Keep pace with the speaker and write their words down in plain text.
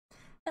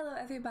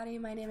everybody,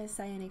 my name is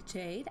Cyanic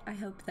Jade. I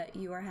hope that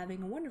you are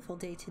having a wonderful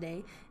day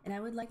today, and I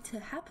would like to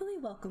happily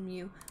welcome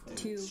you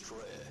to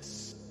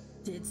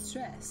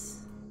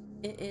Didstress.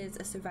 It is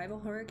a survival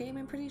horror game,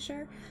 I'm pretty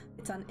sure.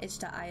 It's on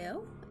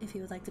itch.io. If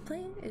you would like to play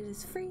it, it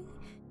is free,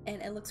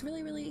 and it looks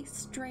really, really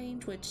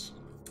strange, which,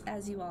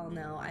 as you all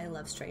know, I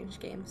love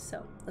strange games.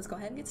 So let's go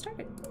ahead and get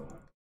started.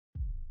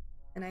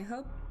 And I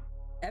hope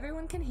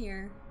everyone can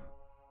hear.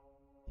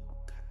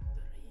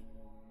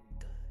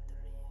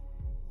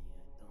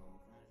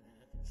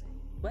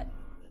 What?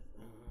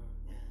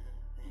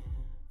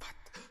 What?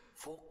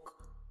 Fuck.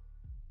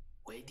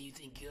 Where do you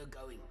think you're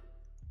going?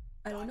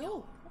 I don't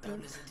know.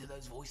 Don't listen to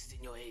those voices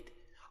in your head.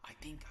 I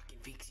think I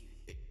can fix you.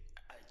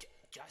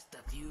 Just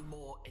a few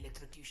more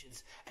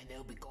electrocutions and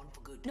they'll be gone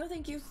for good. No,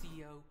 thank you.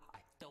 Theo, I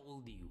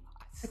told you.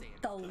 I said.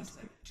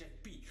 Listen,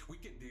 JP, we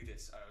can do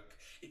this, Oak.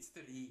 It's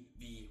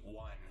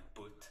 3v1,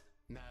 but...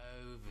 No,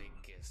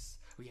 Vicus.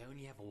 We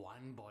only have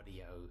one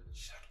body, oh.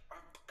 Shut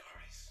up,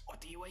 guys.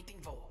 What are you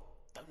waiting for?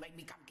 Don't make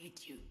me come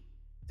get you.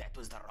 That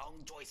was the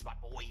wrong choice, my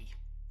boy.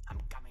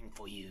 I'm coming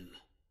for you.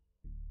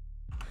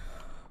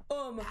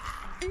 Ew.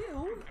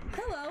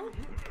 Hello.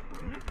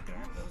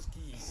 Grab those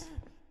keys.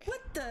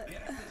 What the? There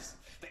it is.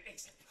 The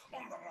exit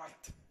on the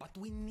right. But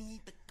we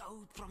need the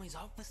code from his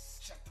office.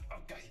 Shut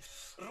up. Okay.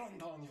 Run,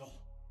 Daniel.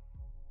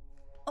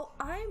 Oh,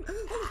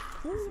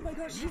 oh my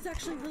gosh, he's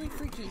actually really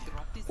freaky.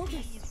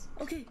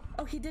 Okay.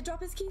 Oh, he did drop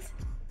his keys?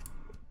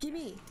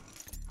 Gimme.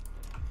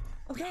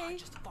 Okay.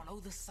 Just follow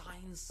the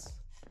signs.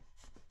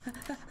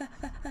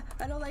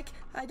 I don't like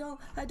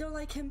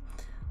him.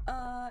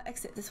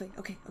 Exit this way.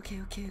 Okay.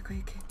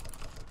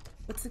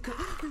 What's the code?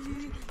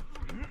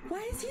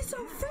 Why is he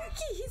so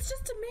freaky? He's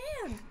just a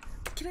man.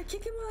 Can I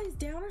kick him while he's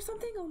down or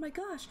something? Oh my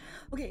gosh.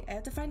 Okay, I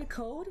have to find a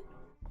code,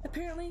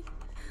 apparently.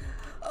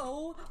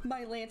 Oh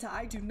my Lanta,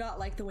 I do not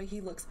like the way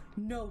he looks.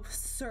 No,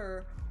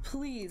 sir,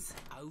 please.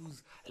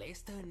 O's,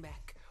 let's turn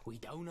back. We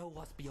don't know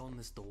what's beyond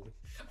this door.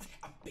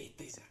 I bet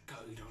there's a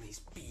code on his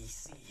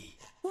PC.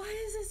 Why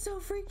is it so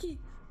freaky?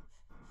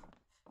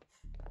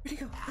 Where'd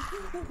he go?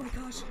 Oh my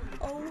gosh.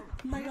 Oh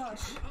my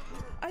gosh.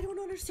 I don't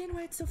understand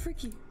why it's so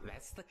freaky.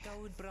 That's the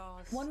code,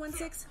 bros.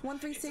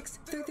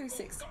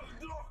 116-136-336.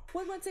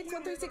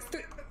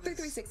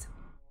 116-136-336.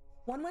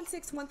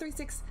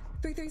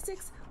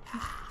 116-136-336.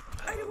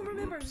 I don't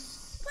remember.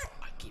 What?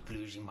 I keep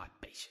losing my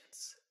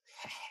patience.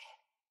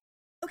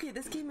 Okay,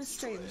 this game is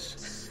strange.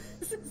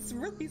 This is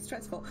really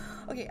stressful.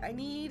 Okay, I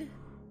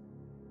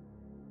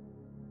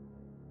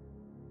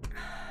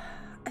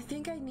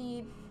think I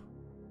need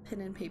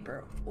pen and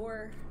paper,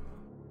 or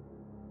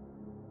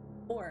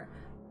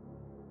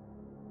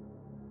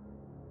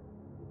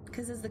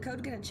because is the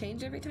code gonna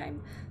change every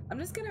time? I'm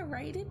just gonna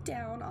write it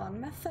down on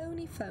my phone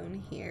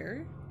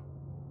here.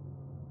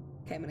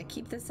 Okay, I'm gonna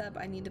keep this up.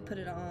 I need to put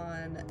it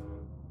on.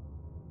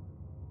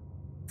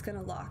 It's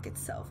gonna lock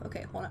itself.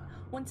 Okay, hold on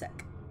one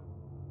sec.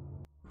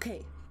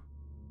 Okay,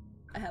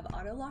 I have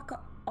auto lock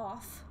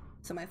off,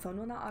 so my phone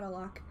will not auto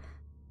lock.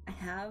 I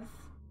have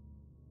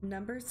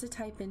numbers to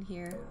type in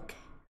here. Okay.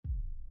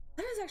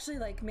 That is actually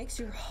like makes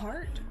your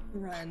heart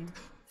run.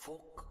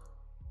 Fuck.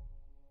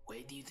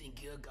 Where do you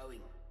think you're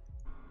going?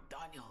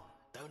 Daniel,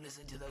 don't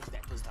listen to those.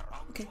 That was the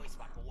wrong choice,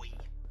 my boy.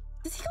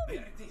 Does he call me?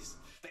 There it is.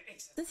 The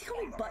exit. Does he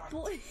call me butt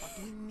boy? But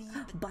we need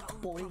the Butt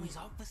code boy. from his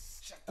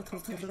office. That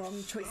was the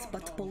wrong choice,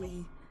 butt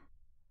boy.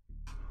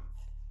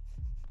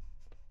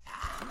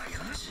 Oh my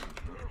gosh.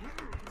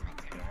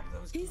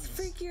 He's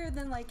freakier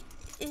than like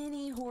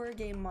any horror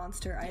game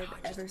monster I have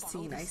ever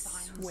seen, I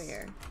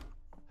swear.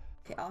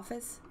 Okay,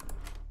 office.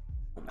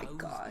 Oh my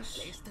gosh.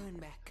 Let's turn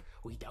back.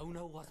 We don't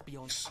know what's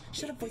beyond.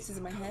 Shut up, voices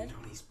in my head.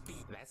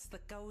 That's the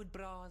code,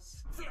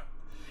 bros.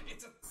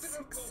 It's a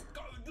typical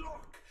code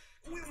lock.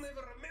 We'll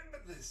never remember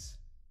this.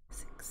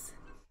 6.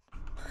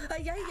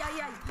 Ay.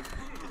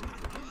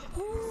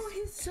 Oh,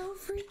 he's so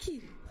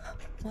freaky.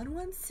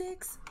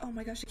 116. Oh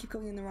my gosh, I keep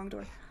going in the wrong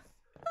door.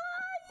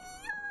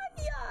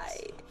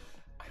 I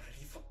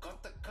already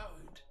forgot the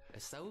code.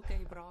 It's okay,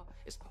 bro.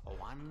 It's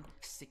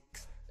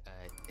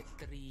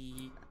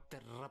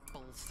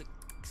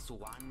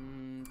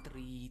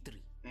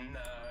 163666133.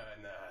 No,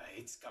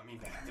 it's coming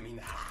back to me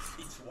now.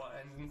 It's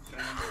 1 3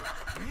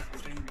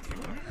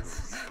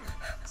 6.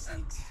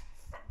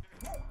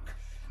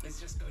 Let's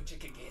just go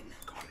check again.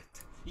 Got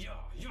it. Yeah.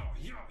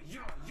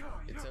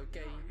 It's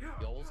okay.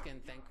 Y'all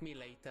can thank me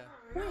later.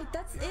 Wait,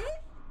 that's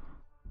it?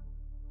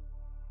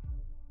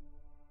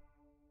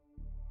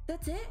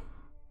 That's it?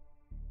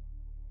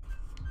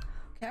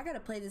 Okay, I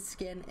gotta play this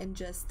again and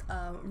just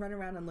run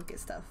around and look at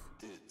stuff.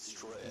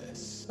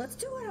 Didstress. Let's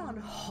do it on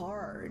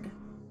hard.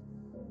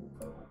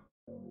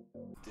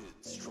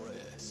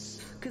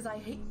 Didstress. Because I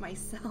hate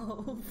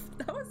myself.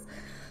 That was...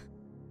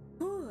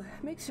 Ooh,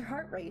 makes your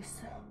heart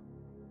race.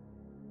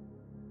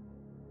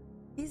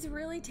 He's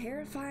really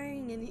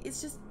terrifying, and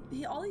it's just...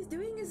 all he's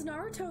doing is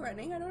Naruto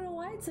running. I don't know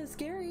why it's so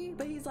scary,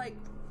 but he's like...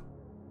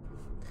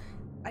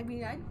 I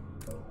mean,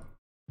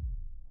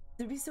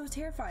 it'd be so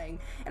terrifying.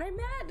 And I'm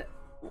mad.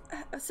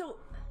 So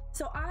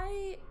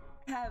I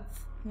have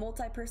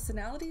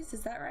multi-personalities,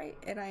 is that right?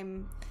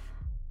 And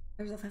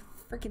there's a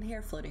freaking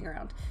hair floating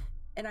around.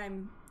 And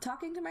I'm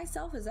talking to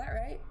myself, is that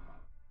right?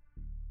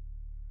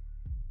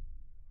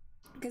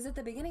 Because at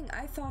the beginning,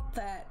 I thought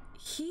that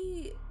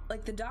he,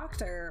 like the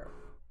doctor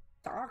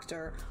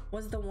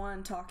was the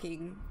one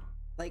talking,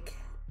 like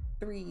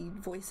 3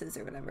 voices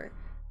or whatever.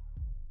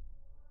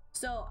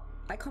 So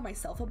I call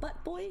myself a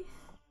butt boy.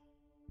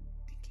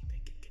 Thinking they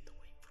can get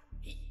away from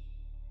me.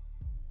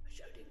 I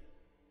showed him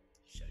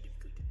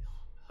good.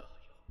 Oh, no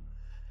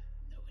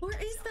one Where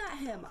can is tell that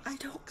me him? about I his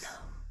don't box. know.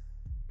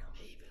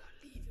 Maybe I'll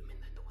leave him in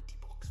the naughty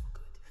box for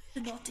good.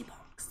 The naughty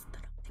box. The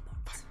naughty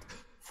box.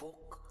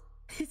 Fork,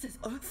 He says,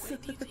 where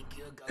do you think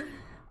you're going?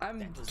 I'm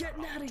That was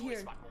getting the wrong out of choice,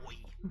 here, my boy.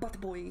 butt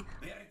boy.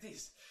 There it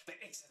is. The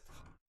exit.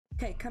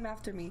 Okay, come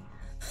after me.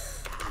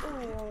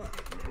 Oh,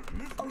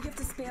 you have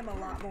to spam a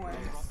lot more.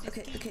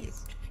 Okay.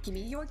 Give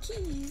me your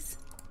keys.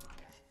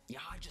 Yeah,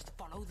 just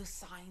follow the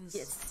signs.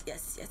 Yes.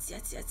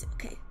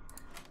 Okay.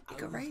 I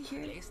go right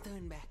here. Let's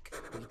turn back.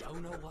 We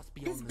don't know what's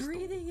beyond His the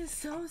breathing is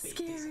so There's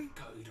scary. a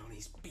code on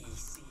his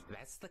PC.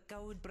 That's the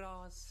code,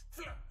 bros.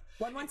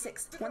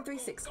 116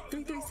 136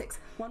 336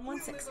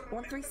 116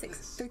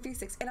 136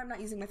 336, and I'm not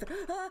using my phone.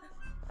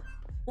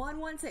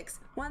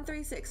 116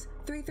 136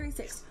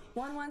 336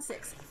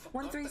 116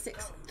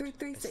 136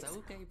 336. It's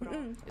okay, bro.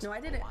 No, I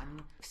didn't.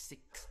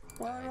 116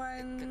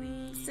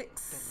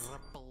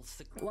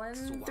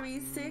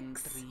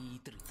 136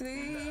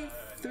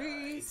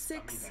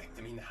 336. It's coming back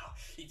to me now.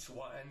 It's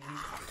one. No.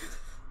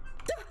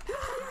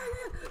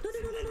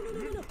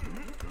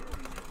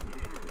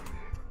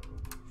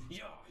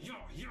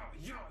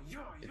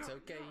 It's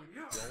okay.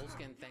 Y'all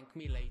can thank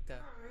me later.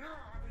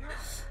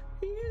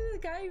 You hear the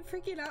guy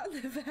freaking out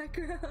in the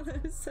background.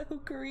 That is so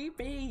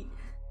creepy.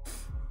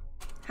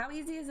 How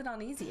easy is it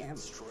on easy amp?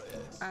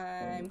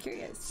 I'm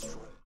curious.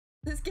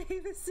 This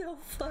game is so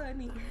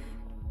funny.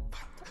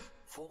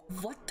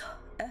 What the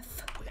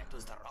F? That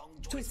was the wrong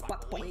Choice, choice,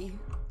 butt boy.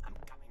 I'm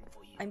coming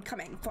for you. I'm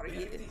coming for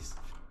you.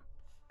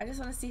 I just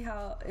want to see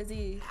how is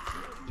he.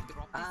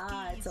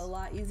 It's a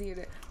lot easier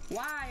to.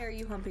 Why are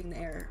you humping the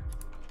air?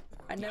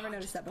 I never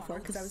noticed that before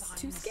because I was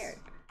too scared.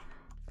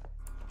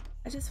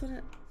 I just want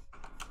to.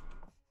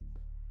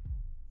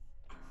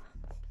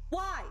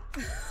 Why?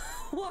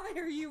 Why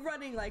are you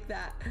running like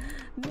that?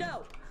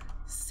 No,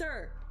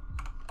 sir.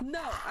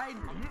 No,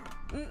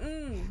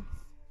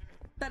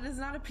 That is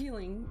not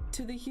appealing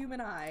to the human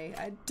eye.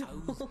 I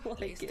don't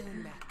like it.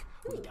 Turn back.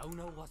 We don't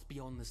know what's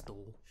beyond this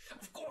door.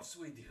 Of course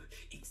we do.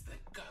 It's the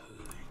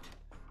code.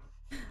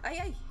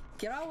 Ay,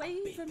 get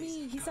away from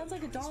me. He sounds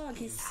like a dog.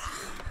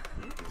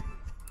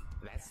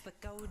 That's the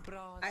code,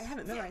 bros. I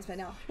haven't memorized by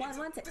now.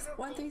 116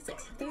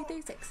 136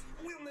 336.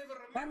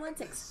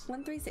 116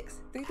 136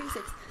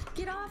 336.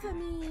 Get off of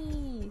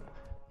me.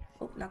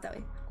 Oh, not that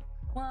way.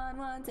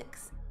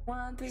 116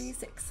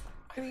 136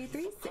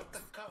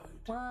 336.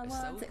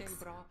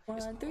 116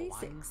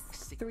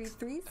 136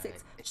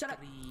 336. Shut up.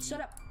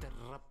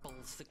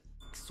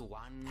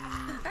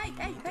 Hey,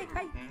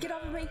 get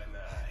off of me.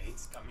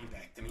 It's coming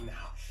back to me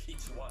now.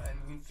 It's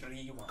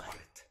 131.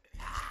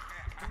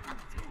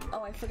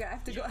 Oh, I forgot. I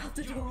have to go out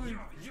the door.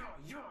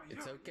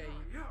 It's okay.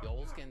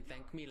 Y'all can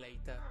thank me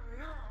later.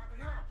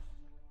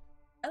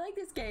 I like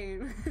this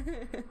game.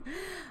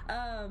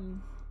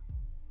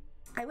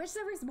 I wish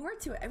there was more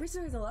to it. I wish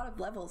there was a lot of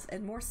levels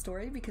and more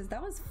story because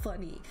that was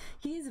funny.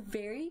 He is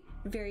very,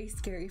 very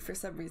scary for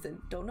some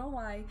reason. Don't know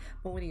why,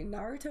 but when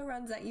Naruto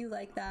runs at you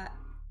like that,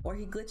 or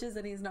he glitches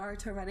and he's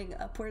Naruto running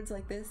upwards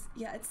like this,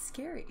 yeah, it's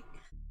scary.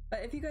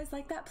 But if you guys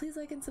like that, please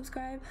like and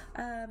subscribe.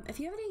 If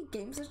you have any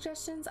game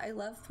suggestions, I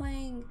love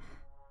playing,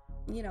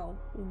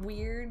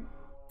 weird,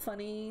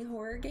 funny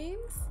horror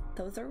games.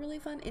 Those are really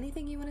fun.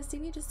 Anything you want to see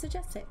me, just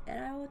suggest it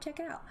and I will check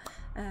it out.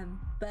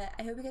 But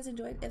I hope you guys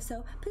enjoyed. If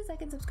so, please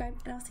like and subscribe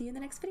and I'll see you in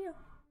the next video.